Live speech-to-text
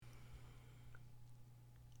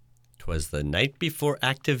'Twas the night before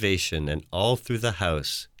activation, and all through the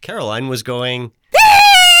house, Caroline was going...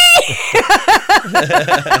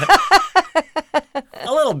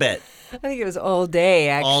 A little bit. I think it was all day,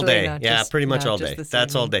 actually. All day. not Yeah, just- pretty much not all just day. this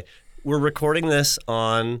That's all evening. day. We're recording this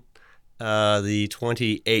on the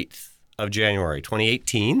 28th of January,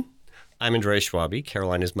 2018. I'm Andreas Schwabi.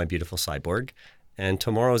 Caroline is my beautiful cyborg. And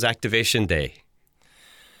tomorrow's activation day.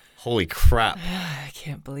 Holy crap. I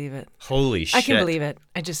can't believe it. Holy shit. I can believe it.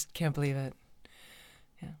 I just can't believe it.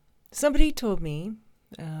 Yeah. Somebody told me,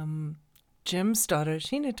 Jim's daughter,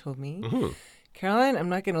 Sheena, told me, Mhm. Caroline, I'm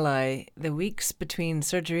not going to lie, the weeks between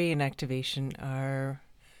surgery and activation are,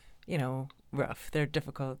 rough. They're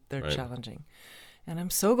difficult. They're Right. challenging. And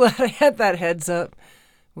I'm so glad I had that heads up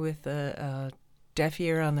with a deaf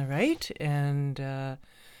ear on the right and a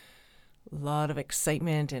lot of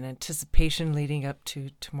excitement and anticipation leading up to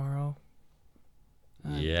tomorrow.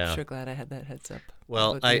 I'm Yeah. sure glad I had that heads up.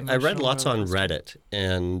 Well, about the I read emotional lots on roller coaster.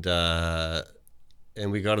 Reddit,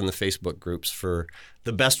 and we got in the Facebook groups for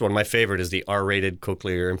the best one. My favorite is the R-rated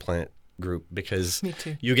cochlear implant group because Me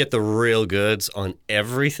too. you get the real goods on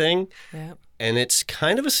everything, Yeah. and it's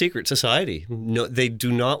kind of a secret society. No, they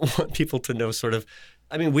do not want people to know sort of.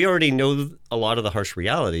 I mean, we already know a lot of the harsh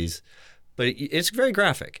realities, but it's very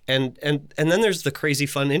graphic, and then there's the crazy,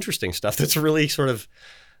 fun, interesting stuff that's really sort of.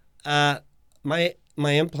 My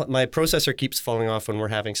processor keeps falling off when we're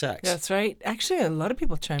having sex. That's right. Actually, a lot of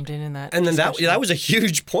people chimed in that. And then discussion. that was a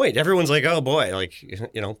huge point. Everyone's like, "Oh boy!" Like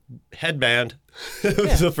headband. It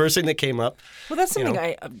was the first thing that came up. Well, that's something know.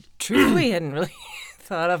 I truthfully hadn't really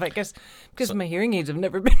thought of. I guess because my hearing aids have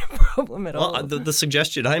never been a problem at all. Well, the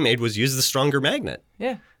suggestion I made was use the stronger magnet,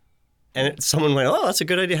 Yeah. and someone went, "Oh, that's a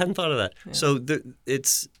good idea. I hadn't thought of that." So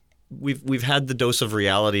we've had the dose of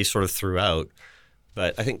reality sort of throughout,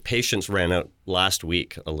 but I think patience ran out last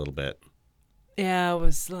week a little bit. Yeah,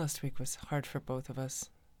 last week was hard for both of us.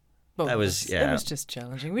 Both That of was- us. yeah. It was just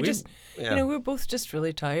challenging. We yeah. we were both just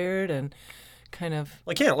really tired and kind of.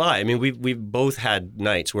 I can't lie. I mean, we've both had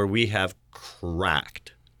nights where we have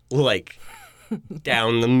cracked, like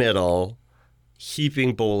down the middle,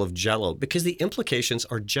 heaping bowl of Jello because the implications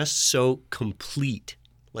are just so complete.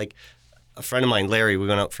 Like a friend of mine, Larry, we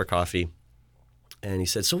went out for coffee, and he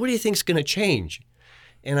said, "So what do you think's going to change?"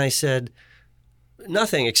 And I said,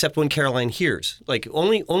 "Nothing except when Caroline hears. Like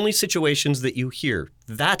only situations that you hear.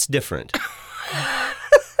 That's different.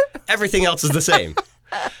 Everything else is the same."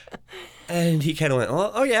 And he kind of went,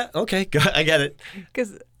 "Oh yeah, okay, I get it."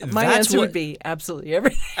 Because my That's answer what- would be absolutely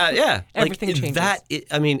everything. Yeah, Everything like changes. that.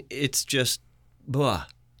 I mean, it's just, blah.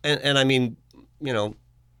 And I mean,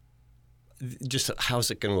 just how's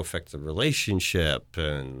it going to affect the relationship?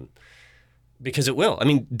 And because it will. I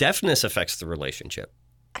mean, deafness affects the relationship.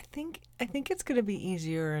 I think it's going to be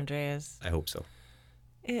easier, Andreas. I hope so.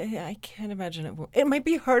 I can't imagine it. It might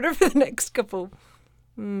be harder for the next couple.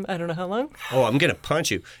 I don't know how long. Oh, I'm going to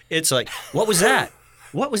punch you. It's like, what was that?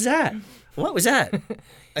 What was that? What was that?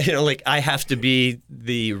 Like I have to be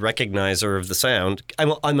the recognizer of the sound.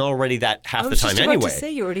 I'm already that half I the was time just about anyway. to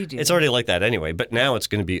say you already do. It's already like that anyway, but now it's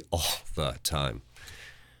going to be all the time.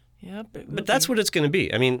 Yeah, But that's what it's going to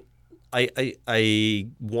be. I mean, I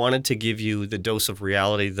wanted to give you the dose of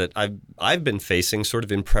reality that I've been facing sort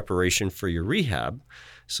of in preparation for your rehab.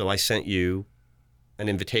 So I sent you an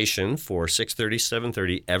invitation for 6:30,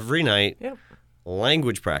 7:30 every night. Yep.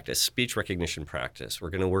 Language practice, speech recognition practice. We're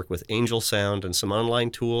going to work with Angel Sound and some online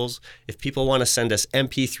tools. If people want to send us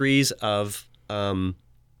MP3s of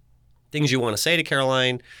things you want to say to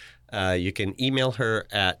Caroline, you can email her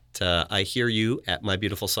at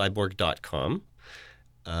ihearyou@mybeautifulcyborg.com.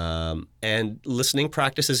 And listening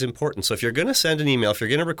practice is important. So if you're going to send an email, if you're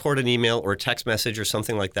going to record an email or a text message or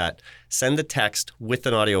something like that, send the text with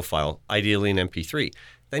an audio file, ideally an MP3.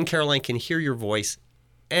 Then Caroline can hear your voice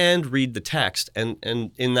and read the text and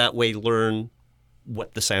in that way learn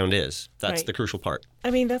what the sound is. That's Right. the crucial part.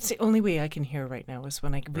 I mean, that's the only way I can hear right now is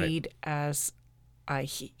when I Right. read as I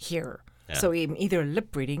hear. Yeah. So I'm either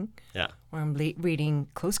lip reading Yeah, or I'm reading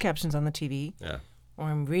closed captions on the TV yeah. or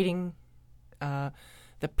I'm reading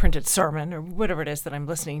the printed sermon or whatever it is that I'm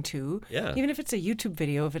listening to. Yeah. Even if it's a YouTube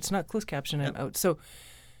video, if it's not closed caption, I'm out. So,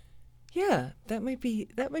 yeah, that might be.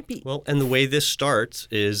 Well, and the way this starts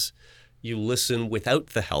is you listen without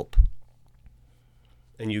the help,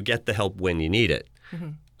 and you get the help when you need it.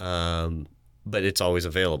 But it's always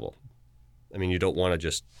available. I mean, you don't want to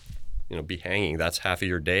just, be hanging. That's half of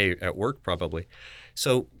your day at work probably.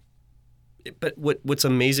 So, but what's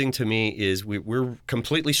amazing to me is we're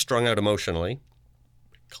completely strung out emotionally.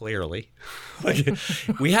 Clearly,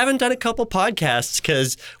 we haven't done a couple podcasts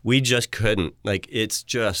because we just couldn't. Like, it's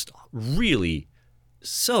just really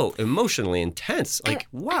so emotionally intense. Like,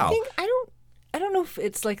 wow. I don't know if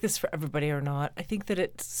it's like this for everybody or not. I think that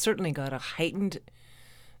it's certainly got a heightened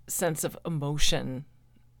sense of emotion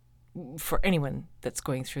for anyone that's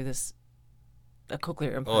going through a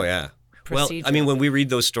cochlear implant. Oh, yeah. Procedure. Well, I mean, when we read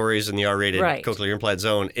those stories in the R-rated Right. cochlear implant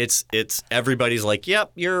zone, it's everybody's like,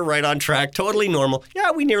 yep, you're right on track, totally normal.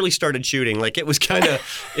 Yeah, we nearly started shooting. Like, it was kind of,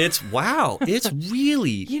 it's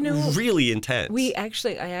really, really intense.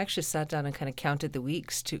 I actually sat down and kind of counted the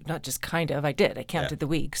weeks to, not just kind of, I did. I counted the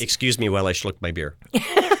weeks. Excuse me while I schluck my beer.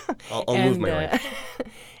 I'll move my leg.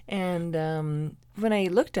 And when I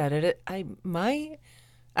looked at it, my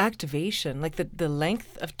activation, like the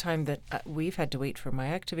length of time that we've had to wait for my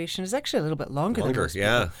activation is actually a little bit longer than most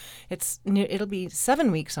yeah. people. It'll be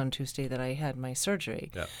 7 weeks on Tuesday that I had my surgery.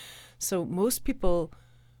 Yeah. So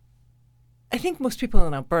I think most people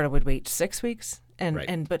in Alberta would wait 6 weeks,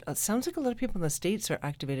 but it sounds like a lot of people in the States are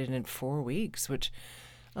activated in 4 weeks, which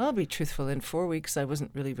I'll be truthful. In 4 weeks, I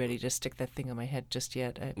wasn't really ready to stick that thing on my head just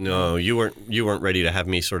yet. No, you weren't ready to have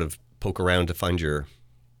me sort of poke around to find your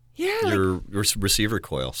receiver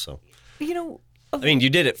coil. So, I mean,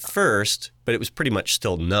 you did it first, but it was pretty much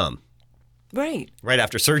still numb. Right. Right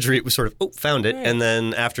after surgery, it was sort of, found it. Right. And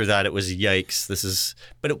then after that, it was, yikes,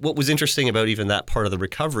 But what was interesting about even that part of the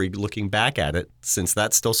recovery, looking back at it, since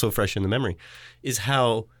that's still so fresh in the memory, is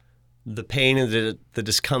how the pain and the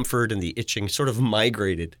discomfort and the itching sort of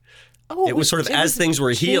migrated. Oh, it was sort of, as things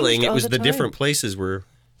were healing, it was the different places were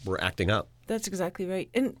acting up. That's exactly right.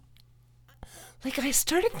 And like, I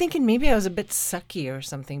started thinking maybe I was a bit sucky or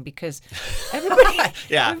something, because everybody,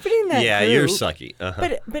 everybody in that group, you're sucky.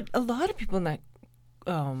 Uh-huh. But a lot of people in that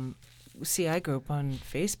CI group on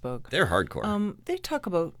Facebook, they're hardcore. They talk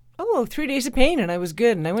about 3 days of pain and I was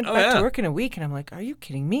good, and I went back to work in a week, and I'm like, are you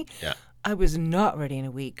kidding me? Yeah. I was not ready in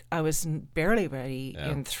a week. I was barely ready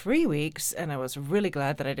in 3 weeks, and I was really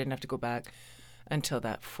glad that I didn't have to go back until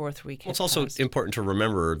that 4th week. Well, it's also important to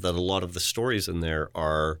remember that a lot of the stories in there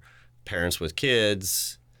are parents with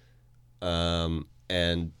kids, and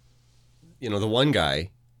the one guy,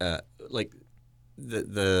 like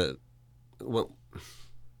let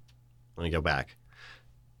me go back.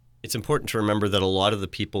 It's important to remember that a lot of the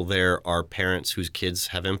people there are parents whose kids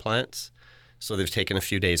have implants, so they've taken a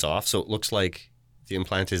few days off. So it looks like the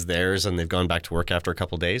implant is theirs, and they've gone back to work after a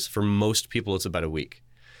couple of days. For most people, it's about a week.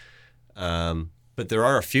 But there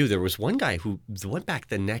are a few. There was one guy who went back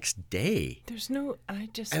the next day. I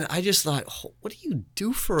just thought, what do you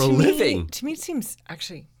do for a living? To me, it seems,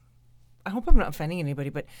 actually, I hope I'm not offending anybody,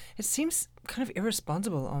 but it seems kind of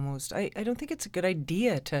irresponsible almost. I don't think it's a good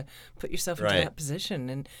idea to put yourself into that position.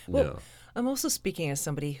 And I'm also speaking as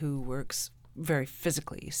somebody who works very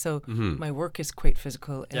physically. So my work is quite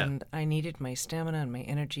physical, and I needed my stamina and my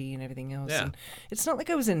energy and everything else. Yeah. And it's not like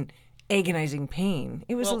I was in agonizing pain.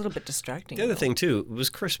 It was a little bit distracting. The other thing, too, was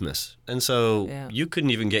Christmas. And so you couldn't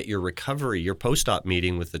even get your recovery, your post-op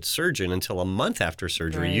meeting with the surgeon until a month after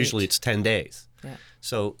surgery. Right. Usually it's 10 days. Yeah.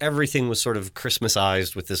 So everything was sort of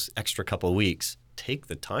Christmasized with this extra couple of weeks. Take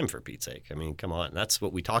the time, for Pete's sake. I mean, come on. That's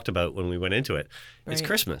what we talked about when we went into it. Right. It's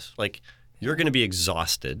Christmas. Like, you're going to be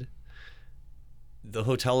exhausted. The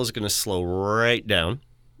hotel is going to slow right down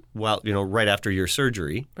right after your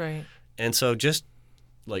surgery. Right. And so just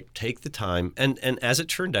take the time, and as it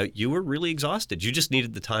turned out, you were really exhausted. You just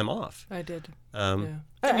needed the time off. I did. You're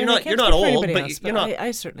not old, but you're not.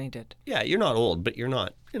 I certainly did. Yeah, you're not old, but you're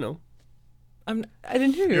not. I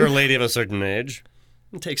didn't hear you. You're a lady of a certain age.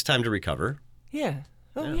 It takes time to recover. Yeah.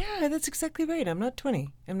 Oh, yeah. That's exactly right. I'm not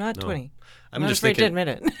 20. I'm not 20. I'm not just afraid thinking, to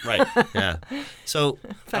admit it. Right. Yeah. So,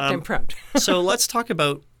 in fact, I'm proud. So let's talk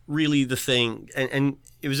about really the thing, and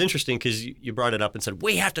it was interesting because you brought it up and said,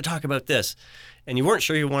 we have to talk about this. And you weren't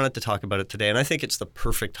sure you wanted to talk about it today. And I think it's the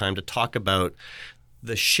perfect time to talk about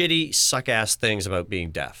the shitty, suck-ass things about being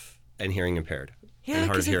deaf and hearing impaired. Yeah,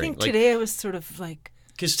 because I think today I was sort of like...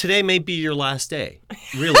 Because today may be your last day.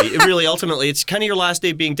 Really, ultimately, it's kind of your last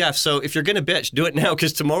day being deaf. So if you're going to bitch, do it now,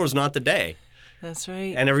 because tomorrow's not the day. That's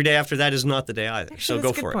right. And every day after that is not the day either. Actually, so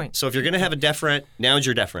go for it. So if you're going to have a deaf rant, now's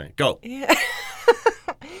your deaf rant. Go. Yeah.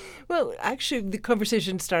 Well, actually, the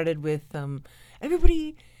conversation started with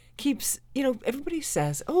everybody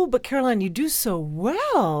says, oh, but Caroline, you do so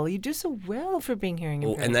well. You do so well for being hearing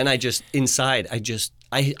impaired. And then I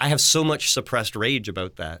have so much suppressed rage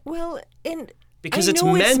about that. Well, because it's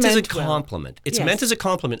meant as a compliment. Well. It's meant as a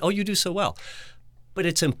compliment. Oh, you do so well. But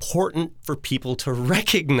it's important for people to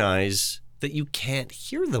recognize that you can't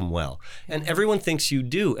hear them well. Yeah. And everyone thinks you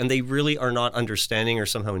do, and they really are not understanding or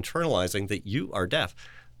somehow internalizing that you are deaf.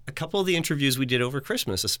 a couple of the interviews we did over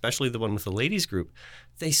Christmas, especially the one with the ladies group,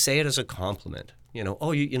 they say it as a compliment.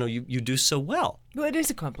 Oh, you do so well. Well, it is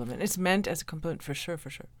a compliment. It's meant as a compliment for sure,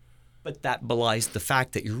 But that belies the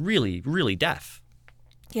fact that you're really, really deaf.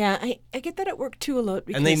 Yeah, I get that at work too a lot.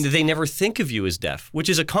 Because And they never think of you as deaf, which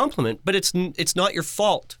is a compliment, but it's not your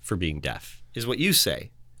fault for being deaf, is what you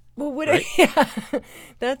say. Well, right? Yeah,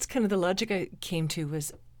 that's kind of the logic I came to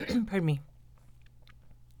was, pardon me,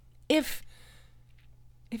 if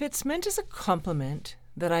it's meant as a compliment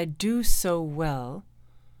that I do so well,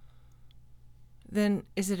 then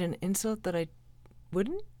is it an insult that I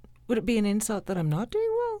wouldn't? Would it be an insult that I'm not doing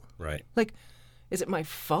well? Right. Like, is it my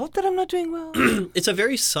fault that I'm not doing well? It's a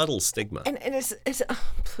very subtle stigma. And it's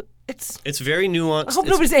very nuanced. I hope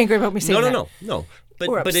nobody's angry about me saying that. No.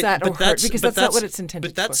 Or upset or hurt, because that's not what it's intended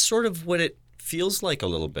for. But that's sort of what it feels like a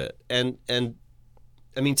little bit. And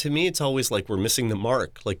I mean, to me, it's always like we're missing the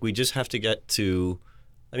mark. Like we just have to get to,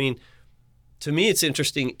 I mean, to me, it's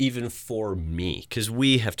interesting even for me because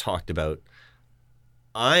we have talked about,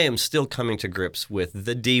 I am still coming to grips with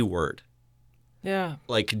the D word. Yeah.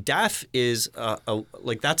 Like deaf is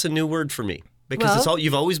like that's a new word for me because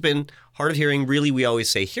you've always been hard of hearing. Really, we always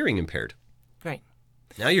say hearing impaired. Right.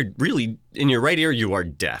 Now you're really in your right ear. You are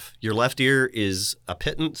deaf. Your left ear is a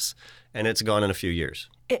pittance, and it's gone in a few years.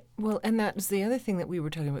 And that was the other thing that we were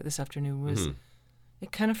talking about this afternoon was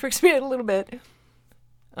it kind of freaks me out a little bit.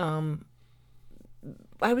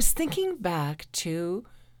 I was thinking back to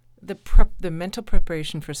the mental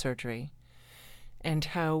preparation for surgery. And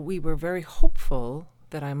how we were very hopeful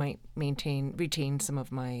that I might retain some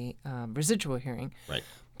of my residual hearing. Right.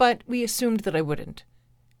 But we assumed that I wouldn't.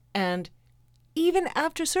 And even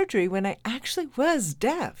after surgery, when I actually was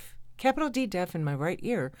deaf, capital D deaf in my right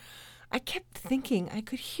ear, I kept thinking I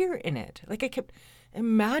could hear in it. Like I kept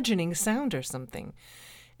imagining sound or something.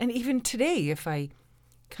 And even today, if I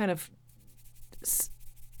kind of...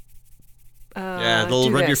 the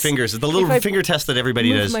little rub your fingers. The little finger test that everybody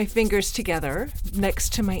move does. My fingers together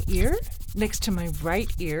next to my ear, next to my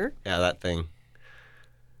right ear. Yeah, that thing.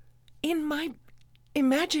 In my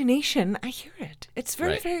imagination, I hear it. It's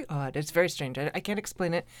very, Right. very odd. It's very strange. I can't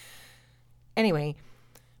explain it. Anyway,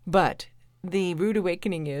 but the rude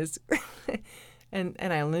awakening is, and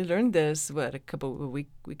I only learned this, a week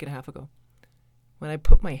and a half ago, when I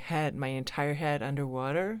put my entire head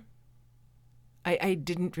underwater. I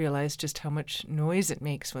didn't realize just how much noise it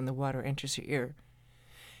makes when the water enters your ear.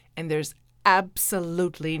 And there's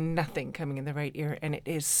absolutely nothing coming in the right ear, and it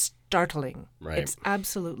is startling. Right. It's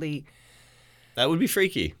absolutely... That would be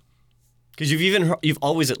freaky. Because you've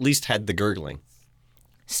always at least had the gurgling.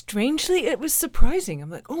 Strangely, it was surprising. I'm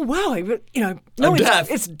like, oh, wow. I'm deaf.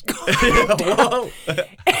 It's Whoa.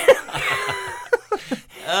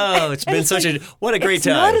 Oh, it's been what a great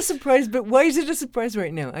time. It's not a surprise, but why is it a surprise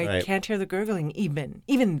right now? I Right. can't hear the gurgling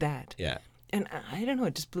even that. Yeah. And I don't know,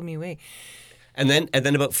 it just blew me away. And then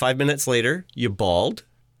about 5 minutes later, you bawled.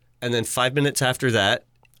 And then 5 minutes after that,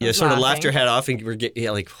 you was sort of laughed laughing. your head off and you were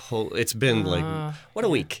it's been what a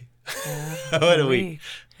week. Yeah, What a week.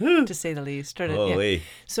 to say the least. Holy.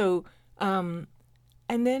 So, and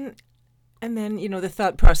then the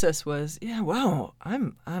thought process was, yeah, wow,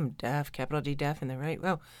 I'm deaf, capital D deaf in the right.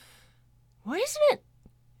 Wow, why isn't it?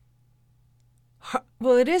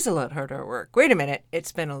 Well, it is a lot harder at work. Wait a minute,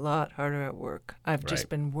 it's been a lot harder at work. I've just Right.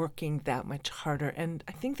 been working that much harder, and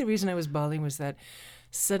I think the reason I was bawling was that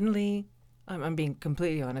suddenly. I'm being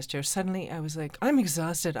completely honest here. Suddenly, I was like, I'm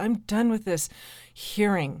exhausted. I'm done with this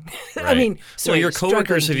hearing. I Right. mean, sorry, your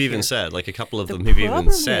coworkers have struggling to even hear. said, like a couple of The them have even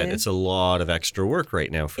problem said, is- it's a lot of extra work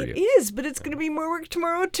right now for It you. is, but it's going to be more work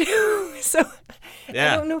tomorrow too. So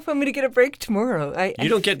Yeah. I don't know if I'm going to get a break tomorrow. You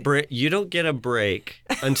don't get a break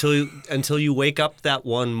until you wake up that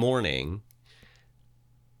one morning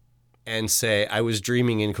and say, I was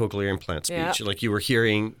dreaming in cochlear implant speech. Yeah. Like you were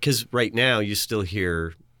hearing, because right now you still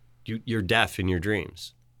hear, you're deaf in your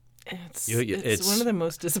dreams. It's it's- one of the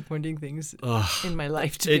most disappointing things in my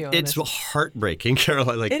life, to be It's honest. heartbreaking,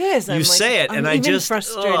 Caroline. Like, It is. You I'm like- say it, I'm and I even just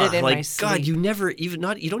frustrated in like my God. sleep. You never you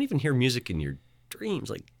don't even hear music in your dreams.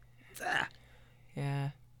 Like, ah. Yeah,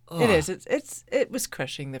 Ugh. it is. It was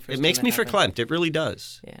crushing the first. It makes time me it happened. verklempt. It really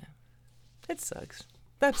does. Yeah, it sucks.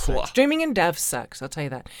 That Phew. sucks. Dreaming in deaf sucks. I'll tell you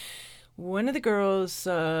that. One of the girls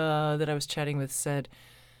that I was chatting with said,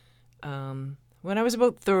 when I was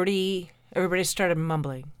about 30, everybody started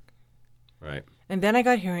mumbling. Right. And then I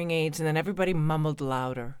got hearing aids, and then everybody mumbled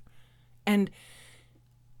louder. And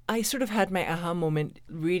I sort of had my aha moment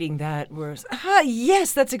reading that, where it's,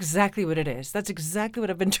 yes, that's exactly what it is. That's exactly what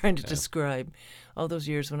I've been trying to describe all those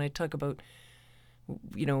years when I talk about,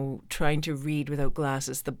 trying to read without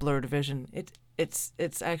glasses, the blurred vision.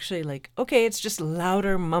 It's actually like, okay, it's just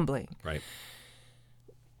louder mumbling. Right.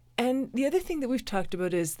 And the other thing that we've talked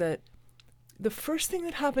about is that the first thing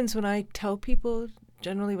that happens when I tell people,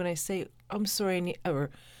 generally when I say, I'm sorry, or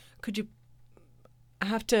could you, I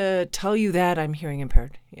have to tell you that I'm hearing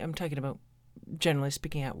impaired. I'm talking about generally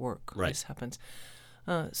speaking at work. Right. This happens.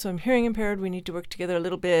 So I'm hearing impaired. We need to work together a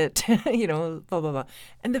little bit, blah, blah, blah.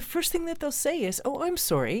 And the first thing that they'll say is, oh, I'm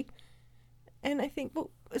sorry. And I think,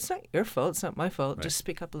 well, it's not your fault. It's not my fault. Right. Just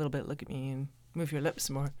speak up a little bit. Look at me and move your lips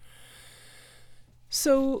more.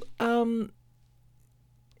 So,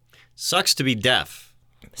 Sucks to be deaf.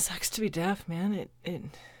 sucks to be deaf, man.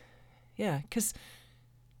 Yeah, because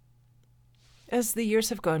as the years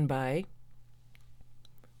have gone by,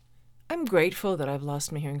 I'm grateful that I've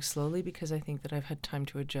lost my hearing slowly because I think that I've had time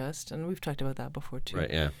to adjust, and we've talked about that before too.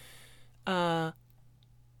 Right, yeah.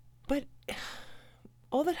 But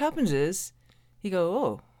all that happens is you go,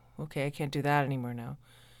 oh, okay, I can't do that anymore now.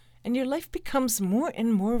 And your life becomes more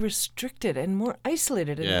and more restricted and more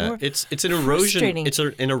isolated and more it's an erosion. frustrating. It's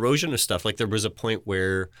an erosion of stuff. Like there was a point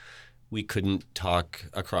where we couldn't talk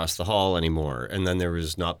across the hall anymore, and then there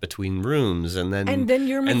was not between rooms, and then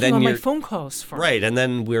you're making all my phone calls for me. right, and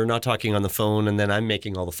then we're not talking on the phone, and then I'm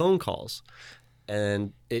making all the phone calls,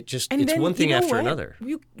 and it's then, one thing you know after what? another.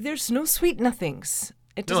 There's no sweet nothings.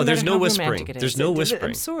 It No, doesn't there's matter no how whispering. romantic it is. There's no whispering.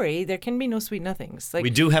 I'm sorry, there can be no sweet nothings. Like We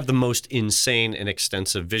do have the most insane and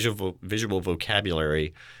extensive visual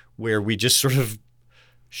vocabulary, where we just sort of.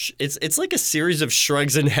 It's like a series of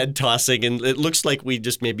shrugs and head tossing, and it looks like we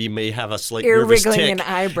just may have a slight ear nervous wiggling tick. and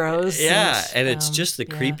eyebrows. Yeah, and it's just the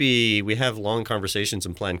yeah. creepy. We have long conversations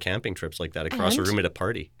and plan camping trips like that across a And room at a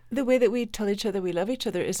party. The way that we tell each other we love each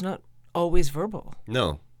other is not always verbal.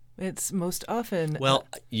 No. It's most often. Well,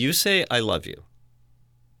 you say I love you,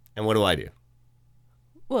 and what do I do?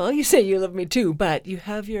 Well, you say you love me too, but you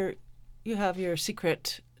have your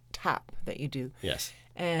secret tap that you do. Yes.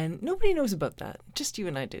 And nobody knows about that. Just you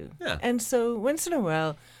and I do. Yeah. And so once in a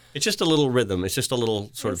while, It's just a little rhythm. It's just a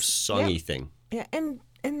little sort of It's- songy yeah. thing. yeah,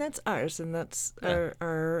 and that's ours, and that's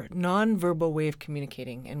our non-verbal way of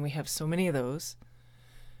communicating, and we have so many of those.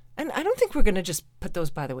 And I don't think we're going to just put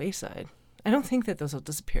those by the wayside. I don't think that those will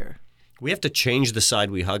disappear. We have to change the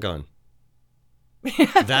side we hug on.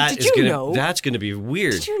 Did you know? That's gonna be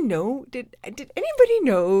weird. Did you know? Did anybody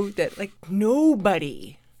know that like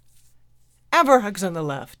nobody ever hugs on the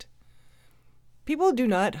left? People do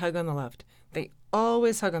not hug on the left. They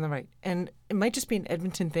always hug on the right. And it might just be an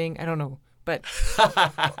Edmonton thing. I don't know. But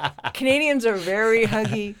Canadians are very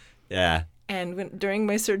huggy. Yeah. And during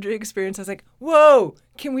my surgery experience, I was like, whoa,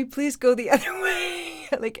 can we please go the other way?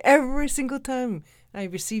 Like every single time I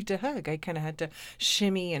received a hug, I kind of had to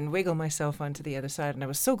shimmy and wiggle myself onto the other side. And I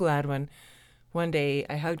was so glad when one day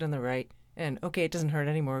I hugged on the right and, okay, it doesn't hurt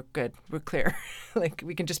anymore. Good. We're clear. Like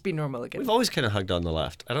we can just be normal again. We've always kind of hugged on the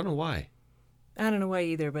left. I don't know why. I don't know why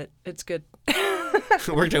either, but it's good. It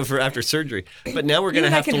worked out for after surgery. But now we're You going to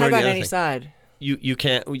and I have to can learn hug the on other any thing. side. You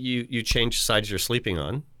can't you change sides you're sleeping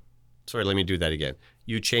on. Sorry, let me do that again.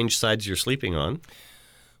 You change sides you're sleeping on.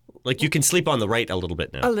 Like you can sleep on the right a little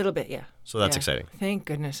bit now. A little bit, yeah. So that's Yeah. exciting. Thank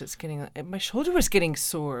goodness it's getting. My shoulder was getting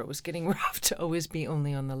sore. It was getting rough to always be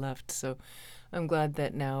only on the left. So I'm glad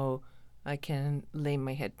that now I can lay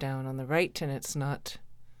my head down on the right and it's not,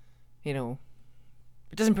 it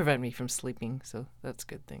doesn't prevent me from sleeping. So that's a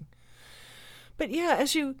good thing. But yeah,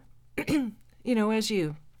 as you, as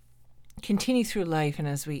you continue through life and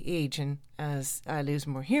as we age and as I lose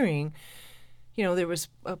more hearing, there was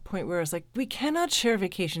a point where I was like, we cannot share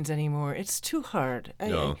vacations anymore. It's too hard.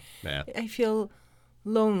 No. Yeah. I feel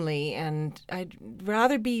lonely, and I'd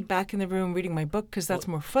rather be back in the room reading my book because that's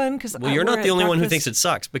more fun. Well, you're not the only one who thinks it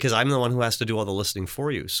sucks because I'm the one who has to do all the listening for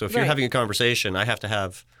you. So if you're Right. having a conversation, I have to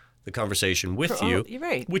have the conversation with you, You're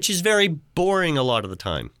right. which is very boring a lot of the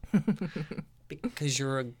time because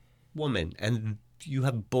you're a woman and you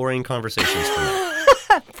have boring conversations for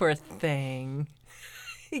me. Poor thing.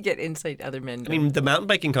 You get insight other men I don't. mean, the mountain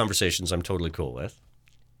biking conversations I'm totally cool with.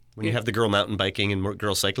 When you have the girl mountain biking and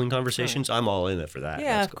girl cycling conversations, I'm all in it for that.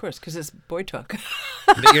 Yeah, That's of cool. course, because it's boy talk.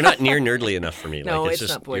 But you're not near nerdly enough for me. No, like, it's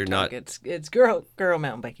just, not boy you're talk. Not, It's girl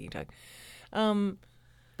mountain biking talk.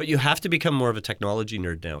 but you have to become more of a technology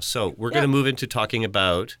nerd now. So we're going Yeah. to move into talking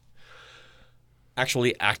about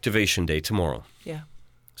actually Activation Day tomorrow. Yeah.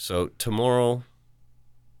 So tomorrow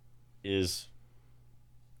is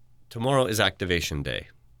Activation Day.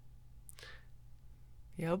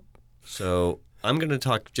 Yep. So I'm going to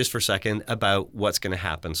talk just for a second about what's going to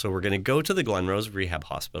happen. So we're going to go to the Glenrose Rehab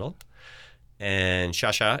Hospital, And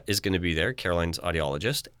Shasha is going to be there, Caroline's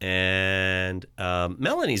audiologist, and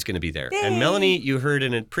Melanie's going to be there. Yay. And Melanie, you heard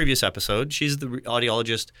in a previous episode, she's the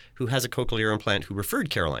audiologist who has a cochlear implant who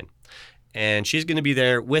referred Caroline. And she's going to be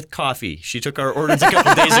there with coffee. She took our orders a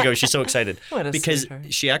couple of days ago. She's so excited. What a because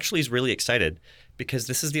sweetheart. she actually is really excited because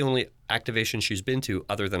this is the only activation she's been to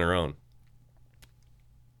other than her own.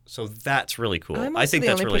 So that's really cool. I'm I also think the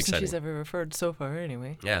that's only really person exciting. she's ever referred so far,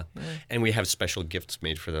 anyway. Yeah. And we have special gifts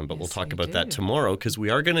made for them, but we'll Yes, talk we about that do. tomorrow because we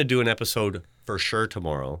are going to do an episode for sure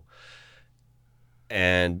tomorrow.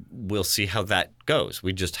 And we'll see how that goes.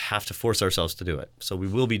 We just have to force ourselves to do it. So we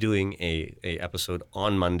will be doing a episode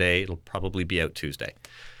on Monday. It'll probably be out Tuesday.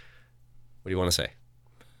 What do you want to say?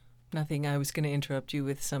 Nothing. I was going to interrupt you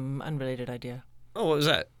with some unrelated idea. Oh, what was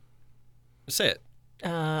that? Say it.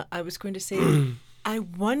 I was going to say, I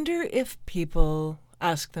wonder if people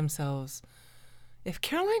ask themselves, if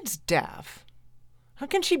Caroline's deaf, how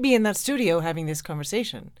can she be in that studio having this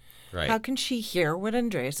conversation? Right. How can she hear what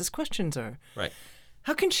Andreas's questions are? Right.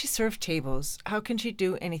 How can she serve tables? How can she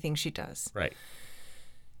do anything she does? Right.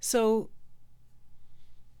 So,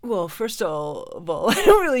 well, first of all, I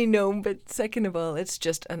don't really know, but second of all, it's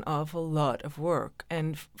just an awful lot of work.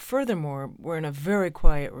 And furthermore, we're in a very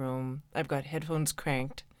quiet room. I've got headphones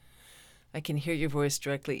cranked. I can hear your voice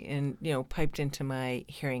directly piped into my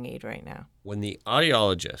hearing aid right now. When the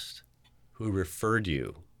audiologist who referred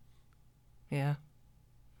you Yeah.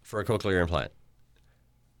 for a cochlear implant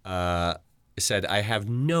said, I have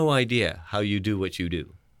no idea how you do what you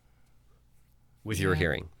do with your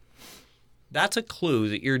hearing. That's a clue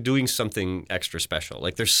that you're doing something extra special.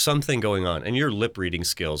 Like there's something going on, and your lip reading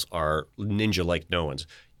skills are ninja like no one's.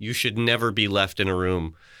 You should never be left in a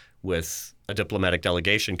room with a diplomatic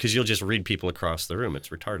delegation because you'll just read people across the room. It's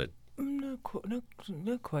retarded. Not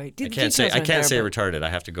quite. I can't say retarded. I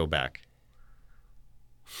have to go back.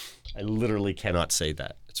 I literally cannot say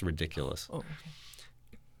that. It's ridiculous. Oh, okay.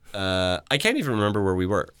 I can't even remember where we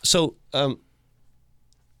were. So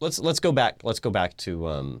let's go back. Let's go back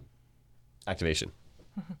to activation.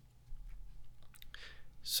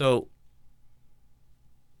 So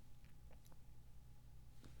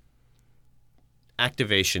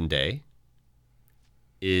activation day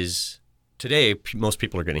is today. Most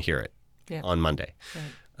people are going to hear it on Monday.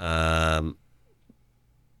 Right.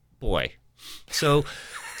 Boy. So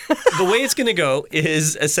the way it's going to go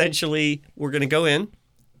is essentially we're going to go in.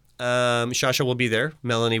 Shasha will be there.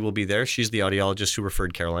 Melanie will be there. She's the audiologist who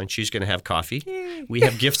referred Caroline. She's going to have coffee. Yay. We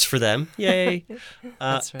have gifts for them. Yay.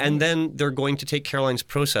 That's right. And then they're going to take Caroline's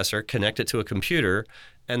processor, connect it to a computer,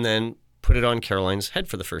 and then put it on Caroline's head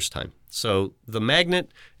for the first time. So the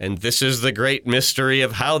magnet, and this is the great mystery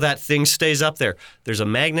of how that thing stays up there. There's a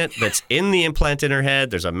magnet that's in the implant in her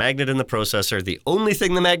head. There's a magnet in the processor. The only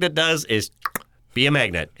thing the magnet does is be a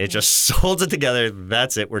magnet. It just holds it together.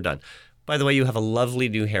 That's it. We're done. By the way, you have a lovely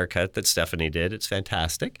new haircut that Stephanie did. It's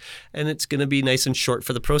fantastic. And it's going to be nice and short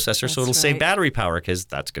for the processor, so it'll save battery power because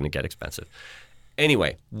that's going to get expensive.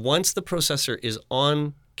 Anyway, once the processor is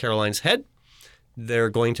on Caroline's head, they're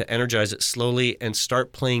going to energize it slowly and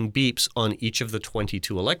start playing beeps on each of the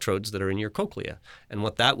 22 electrodes that are in your cochlea. And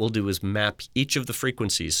what that will do is map each of the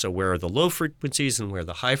frequencies. So where are the low frequencies and where are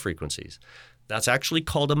the high frequencies? That's actually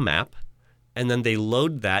called a map. And then they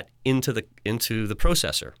load that into the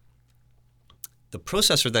processor. The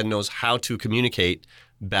processor then knows how to communicate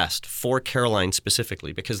best for Caroline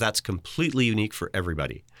specifically because that's completely unique for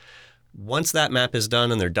everybody. Once that map is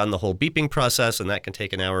done and they're done the whole beeping process, and that can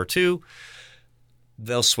take an hour or two,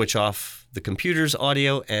 they'll switch off the computer's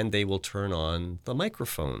audio and they will turn on the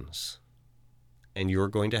microphones. And you're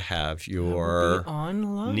going to have your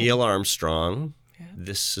online. Neil Armstrong,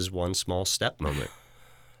 this is one small step moment.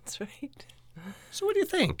 That's right. So what do you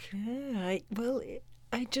think? Yeah,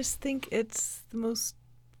 I just think it's the most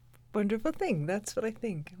wonderful thing. That's what I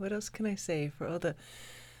think. What else can I say for all the,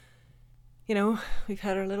 we've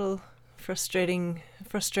had our little frustrated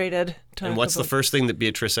talk. And what's the first thing that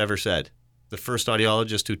Beatrice ever said? The first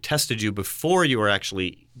audiologist who tested you before you were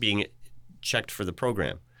actually being checked for the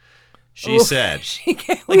program. She said,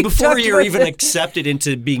 before you're even accepted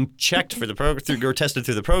into being checked for the program, or tested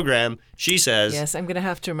through the program, she says, yes, I'm going to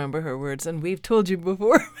have to remember her words. And we've told you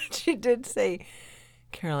before, but she did say,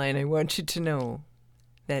 Caroline, I want you to know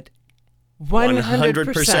that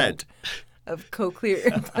 100% of cochlear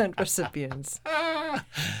implant recipients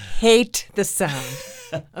hate the sound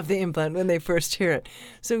of the implant when they first hear it.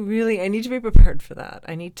 So really, I need to be prepared for that.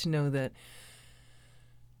 I need to know that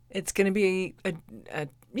it's going to be a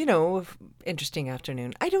interesting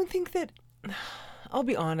afternoon. I don't think that, I'll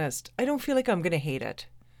be honest, I don't feel like I'm going to hate it.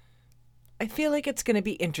 I feel like it's going to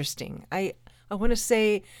be interesting. I want to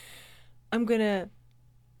say I'm going to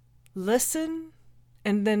listen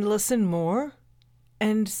and then listen more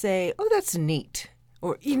and say, oh, that's neat.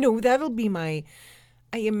 Or, that'll be I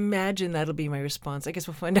imagine that'll be my response. I guess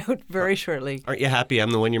we'll find out very shortly. Aren't you happy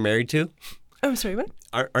I'm the one you're married to? I'm sorry, what?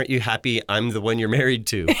 Aren't you happy I'm the one you're married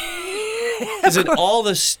to? Is it all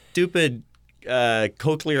the stupid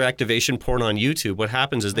cochlear activation porn on YouTube? What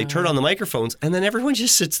happens is they turn on the microphones and then everyone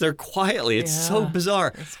just sits there quietly. It's so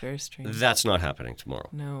bizarre. That's very strange. That's not happening tomorrow.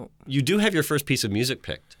 No. You do have your first piece of music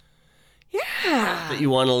picked. Yeah. That you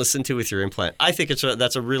want to listen to with your implant. I think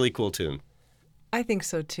that's a really cool tune. I think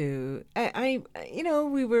so too. We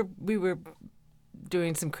were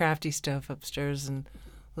doing some crafty stuff upstairs and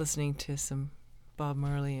listening to some Bob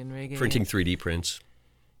Marley and reggae. Printing 3D prints.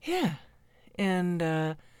 Yeah, and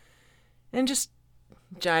just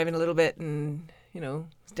jiving a little bit and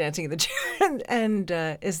dancing in the chair and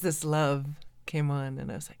Is This Love came on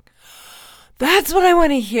and I was like, that's what I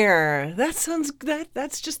want to hear. That's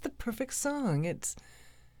just the perfect song. It's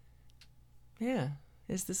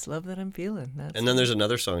Is This Love That I'm Feeling. And then there's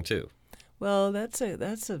another song too. Well, that's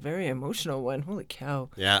a very emotional one. Holy cow.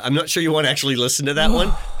 Yeah, I'm not sure you want to actually listen to that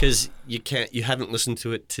one because you haven't listened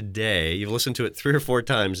to it today. You've listened to it 3 or 4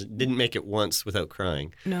 times. Didn't make it once without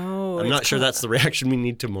crying. No. I'm not sure that's the reaction we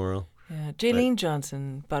need tomorrow. Yeah, Jaylene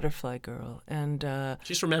Johnson, Butterfly Girl. And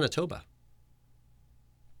she's from Manitoba.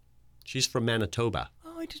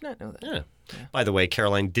 Oh, I did not know that. Yeah. By the way,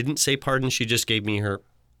 Caroline didn't say pardon. She just gave me her...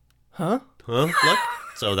 Huh? Look.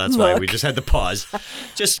 So that's why we just had to pause.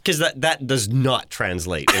 Just because that does not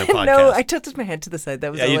translate in a podcast. No, I tilted my head to the side.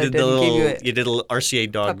 That was all I did. You did a little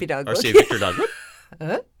RCA dog. Puppy dog. RCA Victor dog. I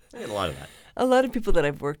had a lot of that. A lot of people that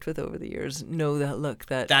I've worked with over the years know that look.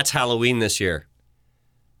 That's Halloween this year.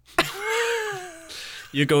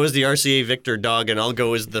 You go as the RCA Victor dog and I'll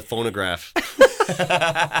go as the phonograph.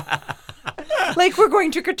 Like we're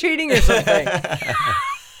going trick-or-treating or something.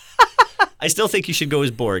 I still think you should go as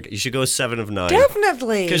Borg. You should go as 7 of 9.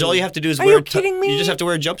 Definitely. Because all you have to do is Are you kidding me? You just have to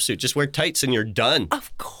wear a jumpsuit. Just wear tights and you're done.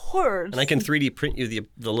 Of course. And I can 3D print you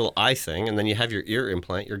the little eye thing, and then you have your ear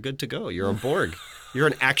implant. You're good to go. You're a Borg. You're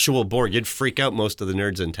an actual Borg. You'd freak out most of the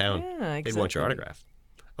nerds in town. Yeah, exactly. They'd want your autograph.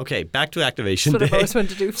 Okay, back to Activation Day. That's what I've always wanted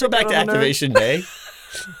to do. So back to Activation Day.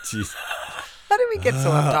 Jeez. How did we get so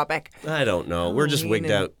off topic? I don't know. We're just wigged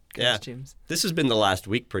out. Costumes. Yeah. This has been the last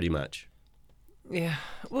week pretty much. Yeah.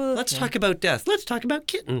 Well, let's talk about death. Let's talk about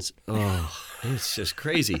kittens. Oh, it's just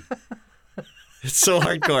crazy. It's so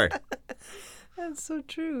hardcore. That's so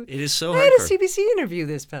true. It is so I hardcore. had a CBC interview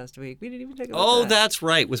this past week. We didn't even talk about that. That's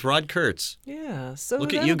right, with Rod Kurtz. Yeah. So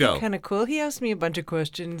look at you go. Kind of cool. He asked me a bunch of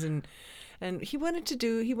questions, and he wanted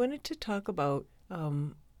to talk about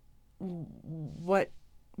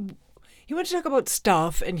he wanted to talk about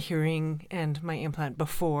stuff and hearing and my implant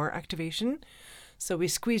before activation. So we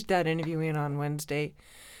squeezed that interview in on Wednesday,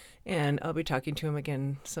 and I'll be talking to him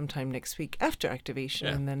again sometime next week after activation,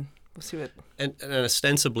 and then we'll see what. And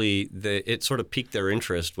ostensibly, it sort of piqued their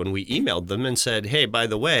interest when we emailed them and said, "Hey, by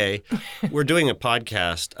the way, we're doing a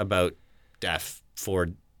podcast about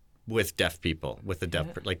with deaf people, with the deaf.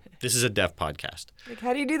 Like this is a deaf podcast. Like,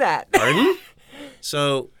 how do you do that? Pardon?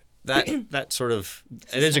 So that sort of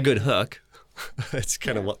it is a good hook. It's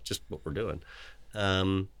kind of what we're doing."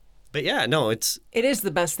 But yeah, no, it is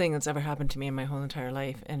the best thing that's ever happened to me in my whole entire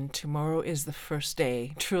life. And tomorrow is the first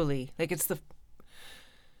day, truly. Like it's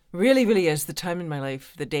really, really is the time in my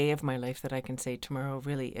life, the day of my life that I can say tomorrow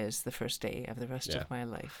really is the first day of the rest of my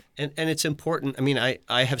life. And it's important. I mean,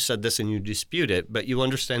 I have said this and you dispute it, but you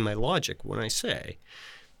understand my logic when I say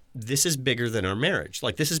this is bigger than our marriage.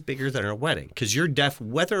 Like this is bigger than our wedding because you're deaf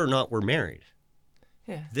whether or not we're married.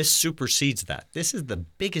 Yeah. This supersedes that. This is the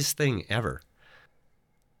biggest thing ever.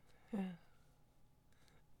 Yeah.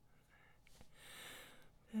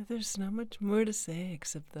 There's not much more to say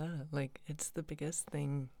except that. Like, it's the biggest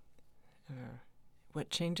thing ever. What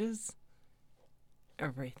changes?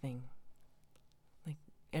 Everything. Like,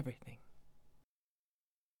 everything.